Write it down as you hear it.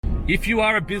If you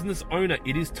are a business owner,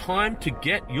 it is time to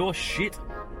get your shit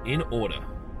in order.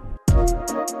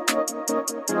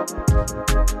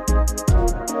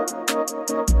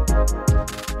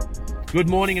 Good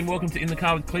morning and welcome to In the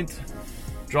Car with Clint.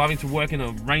 Driving to work in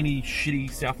a rainy, shitty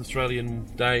South Australian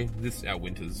day. This is our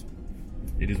winters.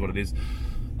 It is what it is.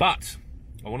 But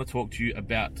I want to talk to you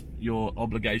about your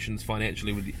obligations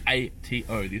financially with the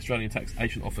ATO, the Australian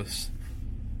Taxation Office,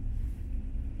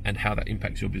 and how that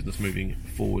impacts your business moving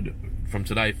forward from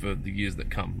today for the years that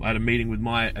come. I had a meeting with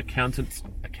my accountants.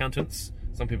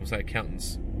 Some people say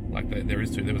accountants, like there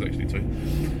is two. There was actually two.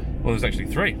 Well, there's actually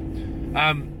three.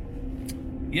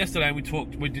 Yesterday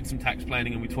we did some tax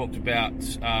planning, and we talked about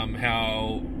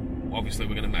how obviously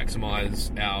we're going to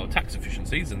maximise our tax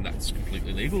efficiencies, and that's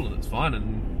completely legal and it's fine,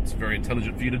 and it's very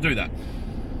intelligent for you to do that.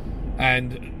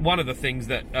 And one of the things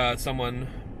that someone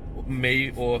may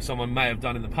have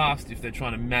done in the past, if they're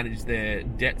trying to manage their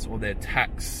debts or their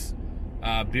tax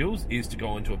bills, is to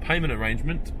go into a payment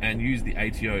arrangement and use the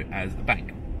ATO as a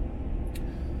bank.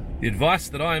 The advice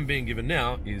that I am being given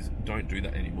now is don't do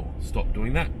that anymore. Stop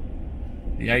doing that.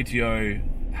 The ATO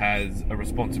has a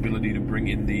responsibility to bring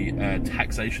in the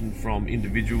taxation from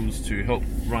individuals to help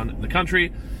run the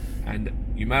country, and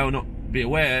you may or not be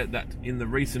aware that in the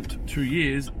recent 2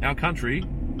 years, our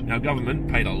government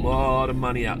paid a lot of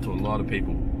money out to a lot of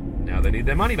people. Now they need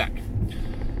their money back.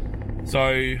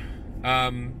 So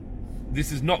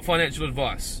this is not financial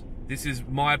advice. This is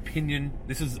my opinion.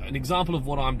 This is an example of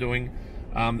what I'm doing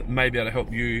that may be able to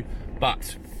help you,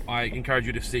 but I encourage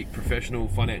you to seek professional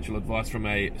financial advice from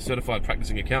a certified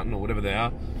practicing accountant or whatever they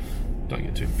are. Don't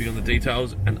get too big on the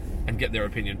details, and get their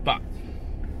opinion. But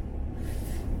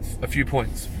a few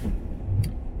points.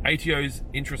 ATO's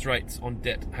interest rates on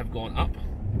debt have gone up,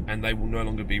 and they will no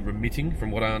longer be remitting,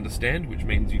 from what I understand, which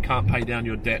means you can't pay down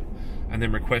your debt and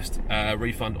then request a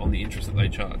refund on the interest that they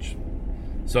charge.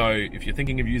 So if you're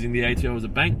thinking of using the ATO as a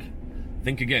bank,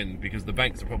 think again, because the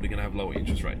banks are probably going to have lower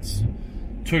interest rates.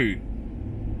 2,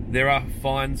 there are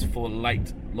fines for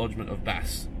late lodgement of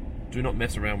BAS. Do not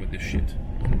mess around with this shit.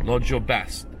 Lodge your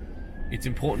BAS. It's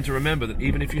important to remember that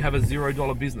even if you have a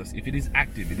 $0 business, if it is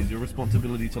active, it is your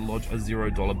responsibility to lodge a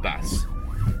 $0 BAS.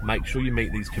 Make sure you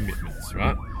meet these commitments,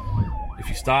 right? If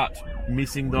you start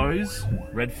missing those,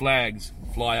 red flags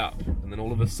fly up, and then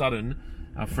all of a sudden,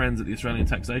 our friends at the Australian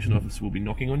Taxation Office will be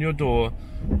knocking on your door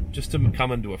just to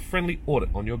come and do a friendly audit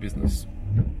on your business.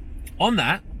 On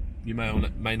that, you may or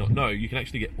may not know, you can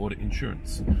actually get audit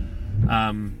insurance.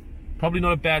 Probably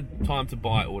not a bad time to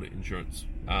buy audit insurance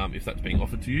if that's being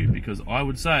offered to you, because I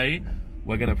would say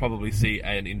we're going to probably see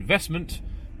an investment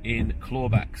in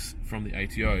clawbacks from the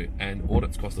ATO, and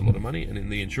audits cost a lot of money, and in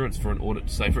the insurance for an audit,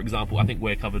 say for example, I think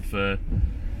we're covered for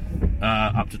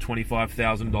up to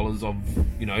 $25,000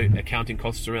 of accounting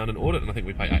costs around an audit, and I think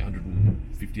we pay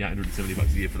 $870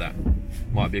 a year for that.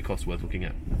 Might be a cost worth looking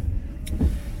at.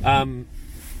 And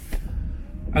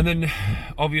then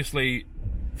obviously,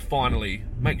 finally,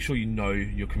 make sure you know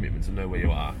your commitments and know where you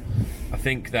are. I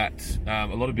think that a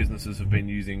lot of businesses have been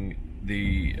using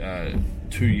the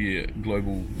 2-year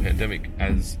global pandemic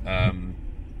as an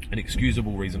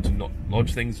excusable reason to not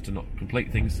lodge things, to not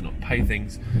complete things, to not pay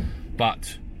things,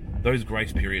 but those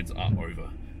grace periods are over,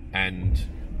 and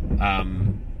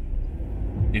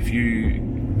if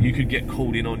you could get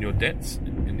called in on your debts,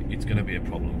 and it's going to be a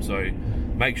problem. So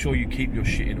make sure you keep your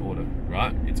shit in order,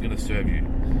 right? It's going to serve you.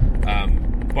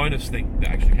 Bonus thing that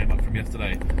actually came up from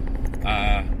yesterday.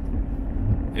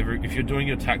 If you're doing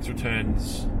your tax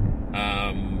returns,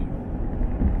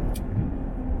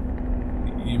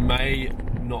 you may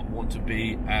not want to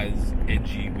be as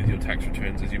edgy with your tax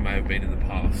returns as you may have been in the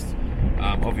past.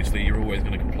 Obviously, you're always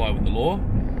going to comply with the law,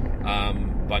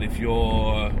 but if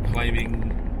you're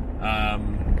claiming,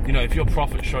 if your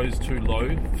profit shows too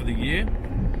low for the year,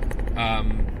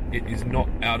 it is not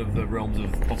out of the realms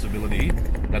of possibility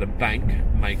that a bank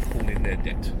may call in their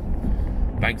debt.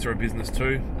 Banks are a business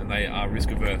too, and they are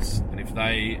risk averse, and if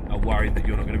they are worried that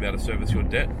you're not going to be able to service your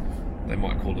debt, they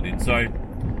might call it in. So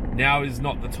now is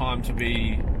not the time to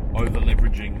be over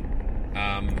leveraging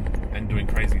and doing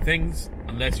crazy things,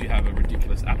 unless you have a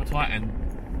ridiculous appetite. And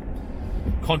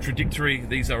contradictory,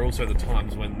 these are also the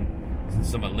times when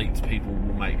some elite people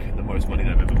will make the most money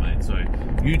they've ever made. So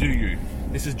you do you.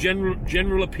 This is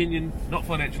general opinion, not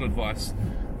financial advice.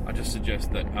 I just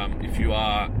suggest that if you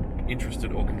are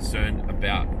interested or concerned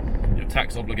about your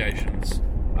tax obligations,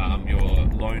 your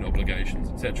loan obligations,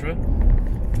 etc.,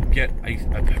 get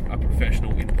a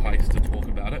professional in place to talk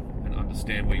about it and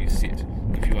understand where you sit.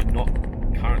 If you are not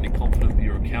currently confident that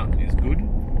your accountant is good,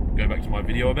 go back to my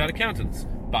video about accountants.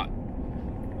 But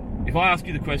If I ask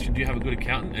you the question, do you have a good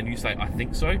accountant, and you say, I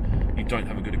think so, you don't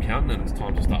have a good accountant, and it's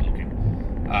time to start looking.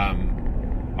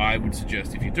 I would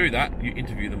suggest if you do that, you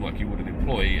interview them like you would an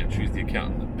employee and choose the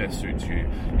accountant that best suits you.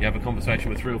 You have a conversation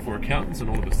with 3 or 4 accountants, and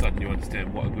all of a sudden you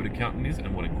understand what a good accountant is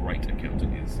and what a great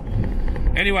accountant is.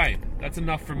 Anyway, that's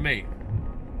enough from me.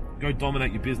 Go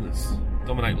dominate your business.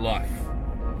 Dominate life.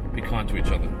 Be kind to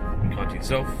each other. Be kind to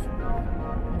yourself.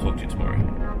 I'll talk to you tomorrow.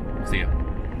 See ya.